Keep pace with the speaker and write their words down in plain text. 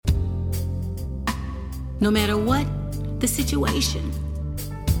No matter what the situation,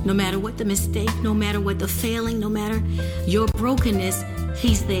 no matter what the mistake, no matter what the failing, no matter your brokenness,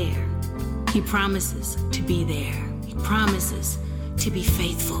 He's there. He promises to be there. He promises to be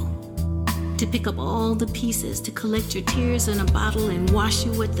faithful, to pick up all the pieces, to collect your tears in a bottle and wash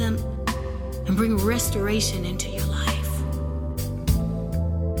you with them and bring restoration into your life.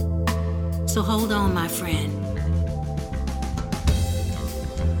 So hold on, my friend.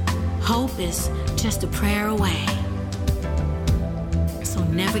 Hope is just a prayer away. So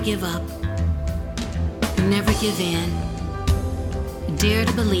never give up. Never give in. Dare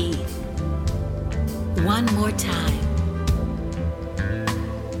to believe. One more time.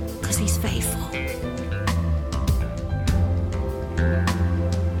 'Cause He's faithful.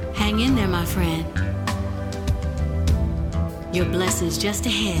 Hang in there, my friend. Your blessing's just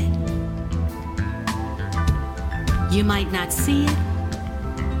ahead. You might not see it.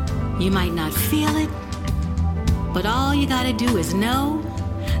 You might not feel it. But all you gotta do is know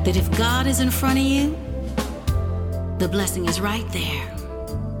that if God is in front of you, the blessing is right there.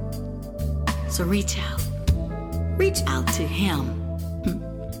 So reach out. Reach out to Him.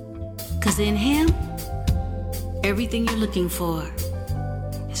 'Cause in Him, everything you're looking for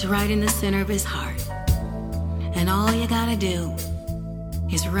is right in the center of His heart. And all you gotta do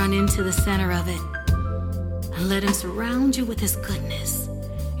is run into the center of it and let Him surround you with His goodness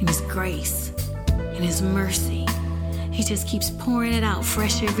and His grace and His mercy. He just keeps pouring it out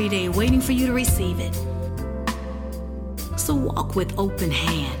fresh every day, waiting for you to receive it. So walk with open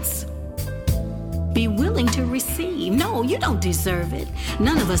hands. Be willing to receive. No, you don't deserve it.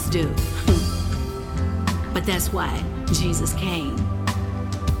 None of us do. But that's why Jesus came.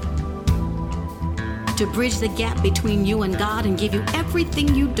 To bridge the gap between you and God and give you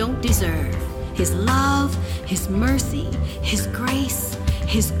everything you don't deserve. His love, His mercy, His grace,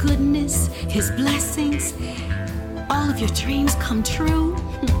 His goodness, His blessings. All of your dreams come true.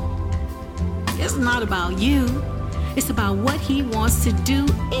 It's not about you. It's about what He wants to do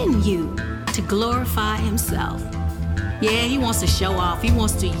in you to glorify Himself. Yeah, He wants to show off. He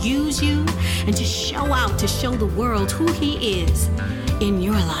wants to use you and to show out, to show the world who He is in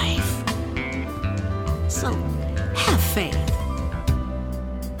your life. So, have faith.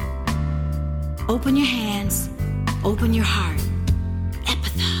 Open your hands. Open your heart.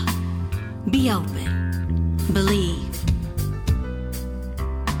 Epitha. Be open. Believe.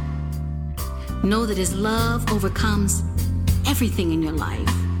 Know that His love overcomes everything in your life.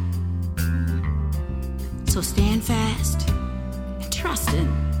 So stand fast and trust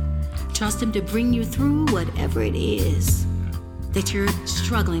Him. Trust Him to bring you through whatever it is that you're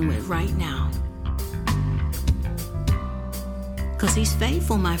struggling with right now. 'Cause He's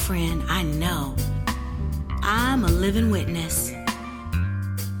faithful, my friend. I know. I'm a living witness.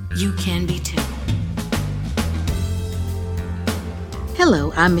 You can be too.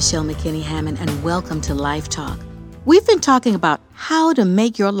 Hello, I'm Michelle McKinney Hammond, and welcome to Life Talk. We've been talking about how to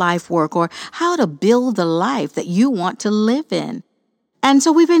make your life work, or how to build the life that you want to live in. And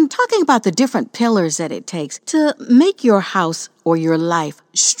so we've been talking about the different pillars that it takes to make your house or your life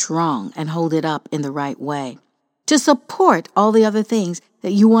strong and hold it up in the right way, to support all the other things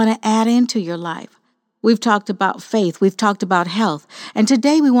that you want to add into your life. We've talked about faith, we've talked about health, and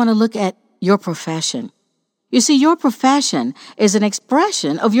today we want to look at your profession. You see, your profession is an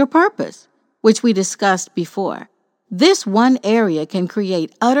expression of your purpose, which we discussed before. This one area can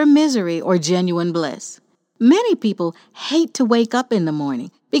create utter misery or genuine bliss. Many people hate to wake up in the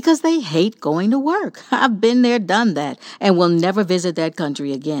morning because they hate going to work. I've been there, done that, and will never visit that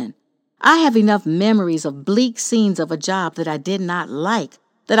country again. I have enough memories of bleak scenes of a job that I did not like,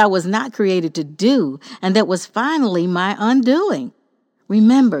 that I was not created to do, and that was finally my undoing.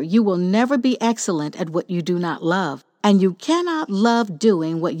 Remember, you will never be excellent at what you do not love, and you cannot love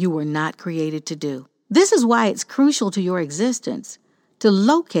doing what you were not created to do. This is why it's crucial to your existence to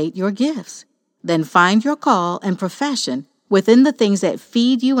locate your gifts. Then find your call and profession within the things that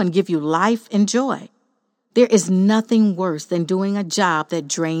feed you and give you life and joy. There is nothing worse than doing a job that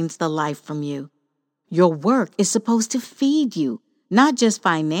drains the life from you. Your work is supposed to feed you, not just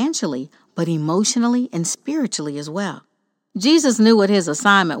financially, but emotionally and spiritually as well. Jesus knew what His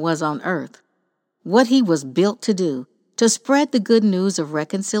assignment was on earth, what He was built to do, to spread the good news of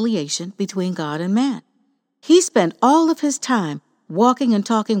reconciliation between God and man. He spent all of His time walking and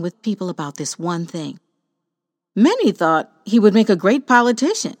talking with people about this one thing. Many thought He would make a great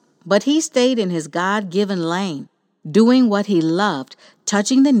politician, but He stayed in His God-given lane, doing what He loved,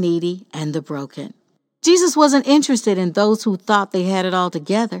 touching the needy and the broken. Jesus wasn't interested in those who thought they had it all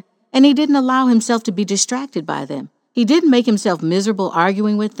together, and He didn't allow Himself to be distracted by them. He didn't make himself miserable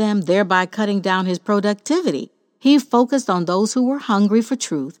arguing with them, thereby cutting down his productivity. He focused on those who were hungry for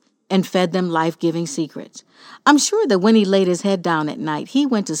truth and fed them life-giving secrets. I'm sure that when he laid his head down at night, he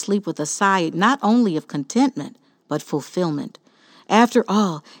went to sleep with a sigh not only of contentment, but fulfillment. After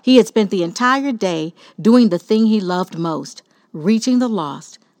all, he had spent the entire day doing the thing he loved most, reaching the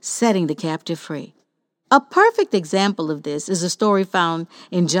lost, setting the captive free. A perfect example of this is a story found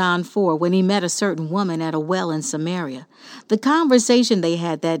in John 4 when he met a certain woman at a well in Samaria. The conversation they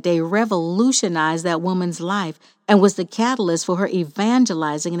had that day revolutionized that woman's life and was the catalyst for her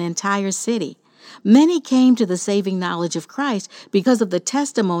evangelizing an entire city. Many came to the saving knowledge of Christ because of the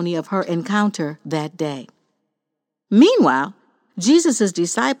testimony of her encounter that day. Meanwhile, Jesus'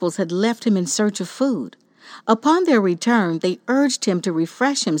 disciples had left him in search of food. Upon their return, they urged him to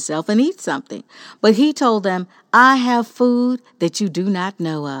refresh himself and eat something. But he told them, "I have food that you do not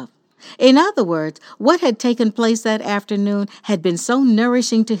know of." In other words, what had taken place that afternoon had been so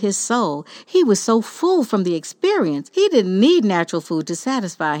nourishing to his soul. He was so full from the experience, he didn't need natural food to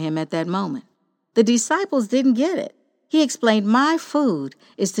satisfy him at that moment. The disciples didn't get it. He explained, "My food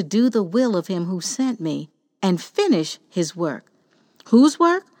is to do the will of him who sent me and finish his work." Whose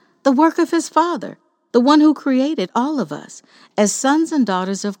work? The work of his Father, the one who created all of us. As sons and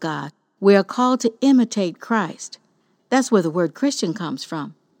daughters of God, we are called to imitate Christ. That's where the word Christian comes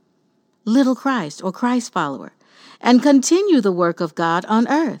from. Little Christ or Christ follower, and continue the work of God on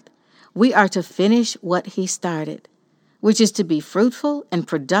earth. We are to finish what he started, which is to be fruitful and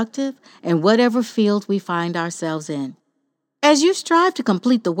productive in whatever field we find ourselves in. As you strive to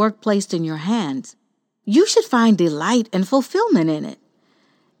complete the work placed in your hands, you should find delight and fulfillment in it.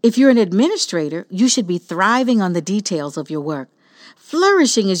 If you're an administrator, you should be thriving on the details of your work,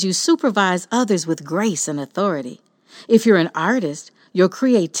 flourishing as you supervise others with grace and authority. If you're an artist, your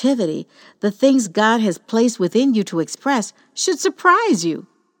creativity, the things God has placed within you to express, should surprise you.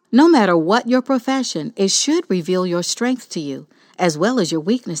 No matter what your profession, it should reveal your strength to you, as well as your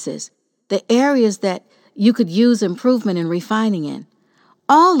weaknesses, the areas that you could use improvement and refining in.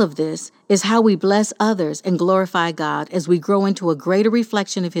 All of this is how we bless others and glorify God as we grow into a greater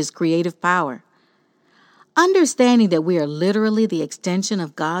reflection of his creative power. Understanding that we are literally the extension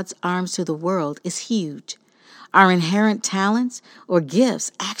of God's arms to the world is huge. Our inherent talents or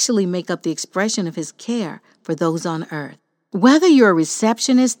gifts actually make up the expression of his care for those on earth. Whether you're a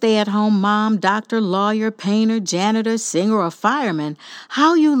receptionist, stay-at-home mom, doctor, lawyer, painter, janitor, singer, or fireman,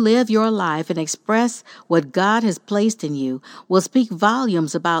 how you live your life and express what God has placed in you will speak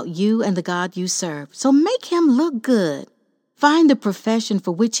volumes about you and the God you serve. So make him look good. Find the profession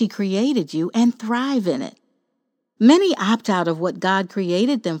for which he created you and thrive in it. Many opt out of what God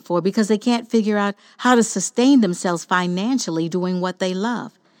created them for because they can't figure out how to sustain themselves financially doing what they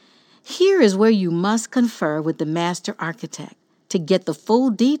love. Here is where you must confer with the master architect to get the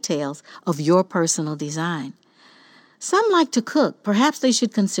full details of your personal design. Some like to cook. Perhaps they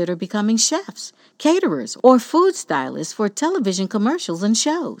should consider becoming chefs, caterers, or food stylists for television commercials and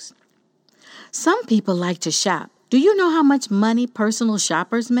shows. Some people like to shop. Do you know how much money personal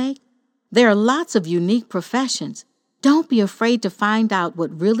shoppers make? There are lots of unique professions. Don't be afraid to find out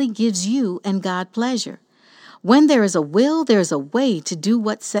what really gives you and God pleasure. When there is a will, there is a way to do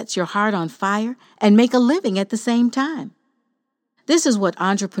what sets your heart on fire and make a living at the same time. This is what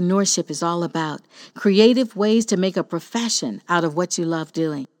entrepreneurship is all about, creative ways to make a profession out of what you love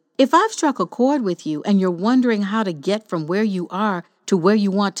doing. If I've struck a chord with you and you're wondering how to get from where you are to where you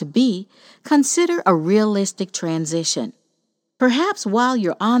want to be, consider a realistic transition. Perhaps while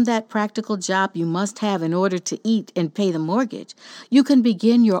you're on that practical job you must have in order to eat and pay the mortgage, you can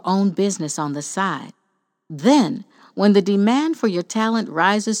begin your own business on the side. Then, when the demand for your talent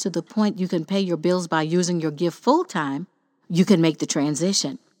rises to the point you can pay your bills by using your gift full-time, you can make the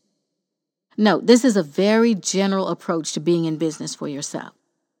transition. Note, this is a very general approach to being in business for yourself.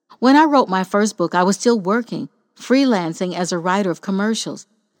 When I wrote my first book, I was still working, freelancing as a writer of commercials.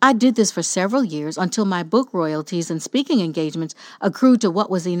 I did this for several years until my book royalties and speaking engagements accrued to what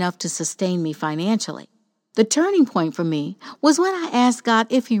was enough to sustain me financially. The turning point for me was when I asked God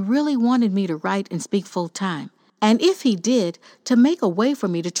if he really wanted me to write and speak full-time, and if he did, to make a way for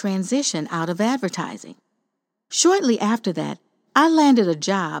me to transition out of advertising. Shortly after that, I landed a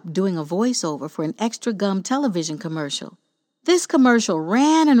job doing a voiceover for an Extra Gum television commercial. This commercial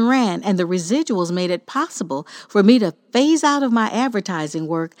ran, and the residuals made it possible for me to phase out of my advertising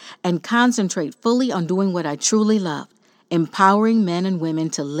work and concentrate fully on doing what I truly loved, empowering men and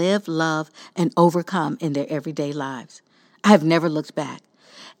women to live, love, and overcome in their everyday lives. I have never looked back.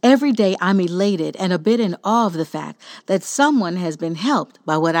 Every day I'm elated and a bit in awe of the fact that someone has been helped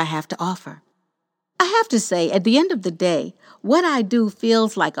by what I have to offer. I have to say, at the end of the day, what I do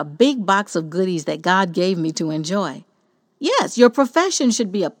feels like a big box of goodies that God gave me to enjoy. Yes, your profession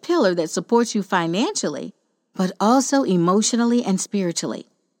should be a pillar that supports you financially, but also emotionally and spiritually.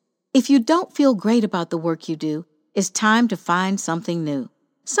 If you don't feel great about the work you do, it's time to find something new,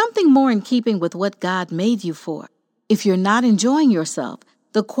 something more in keeping with what God made you for. If you're not enjoying yourself,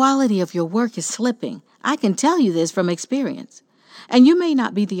 the quality of your work is slipping. I can tell you this from experience. And you may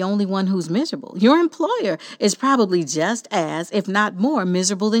not be the only one who's miserable. Your employer is probably just as, if not more,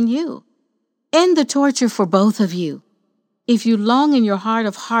 miserable than you. End the torture for both of you. If you long in your heart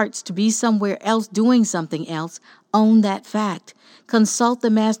of hearts to be somewhere else doing something else, own that fact. Consult the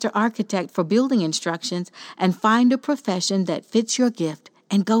master architect for building instructions and find a profession that fits your gift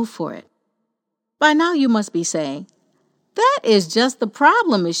and go for it. By now you must be saying, "That is just the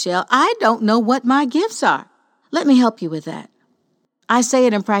problem, Michelle. I don't know what my gifts are." Let me help you with that. I say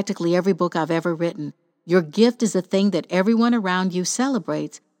it in practically every book I've ever written. Your gift is a thing that everyone around you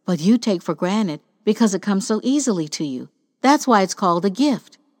celebrates, but you take for granted because it comes so easily to you. That's why it's called a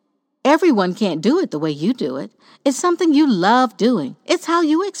gift. Everyone can't do it the way you do it. It's something you love doing. It's how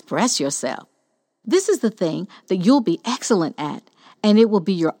you express yourself. This is the thing that you'll be excellent at, and it will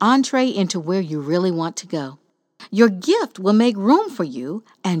be your entree into where you really want to go. Your gift will make room for you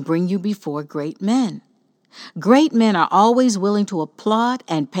and bring you before great men. Great men are always willing to applaud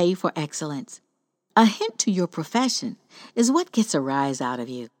and pay for excellence. A hint to your profession is what gets a rise out of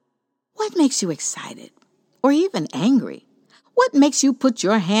you. What makes you excited or even angry? What makes you put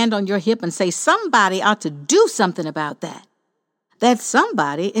your hand on your hip and say somebody ought to do something about that? That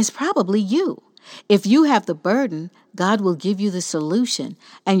somebody is probably you. If you have the burden, God will give you the solution,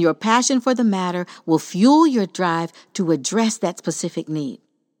 and your passion for the matter will fuel your drive to address that specific need.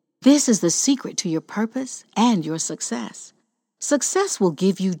 This is the secret to your purpose and your success. Success will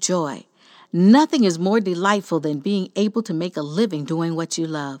give you joy. Nothing is more delightful than being able to make a living doing what you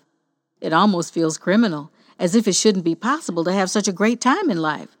love. It almost feels criminal, as if it shouldn't be possible to have such a great time in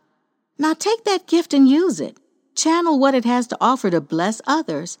life. Now take that gift and use it. Channel what it has to offer to bless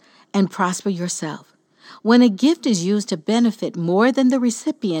others and prosper yourself. When a gift is used to benefit more than the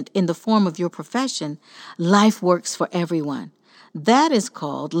recipient in the form of your profession, life works for everyone. That is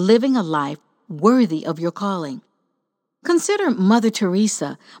called living a life worthy of your calling. Consider Mother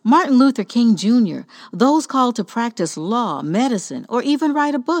Teresa, Martin Luther King Jr., those called to practice law, medicine, or even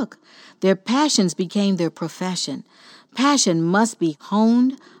write a book. Their passions became their profession. Passion must be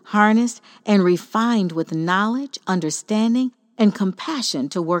honed, harnessed, and refined with knowledge, understanding, and compassion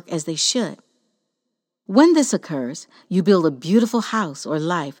to work as they should. When this occurs, you build a beautiful house or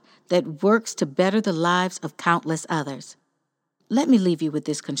life that works to better the lives of countless others. Let me leave you with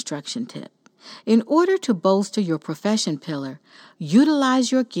this construction tip. In order to bolster your profession pillar, utilize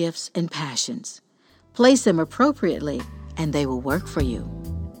your gifts and passions. Place them appropriately, and they will work for you.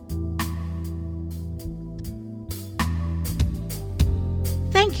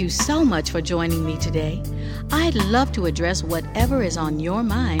 Thank you so much for joining me today. I'd love to address whatever is on your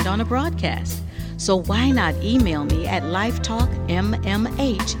mind on a broadcast. So why not email me at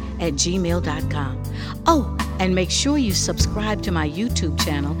lifetalkmmh@gmail.com. Oh, and make sure you subscribe to my YouTube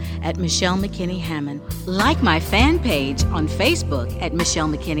channel at Michelle McKinney Hammond. Like my fan page on Facebook at Michelle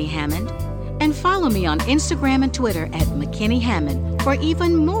McKinney Hammond. And follow me on Instagram and Twitter at McKinney Hammond for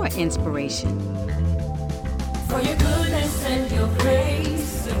even more inspiration. For your goodness and your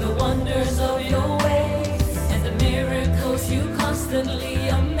grace and the wonders of your ways and the miracles you constantly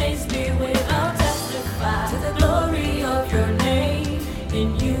amaze.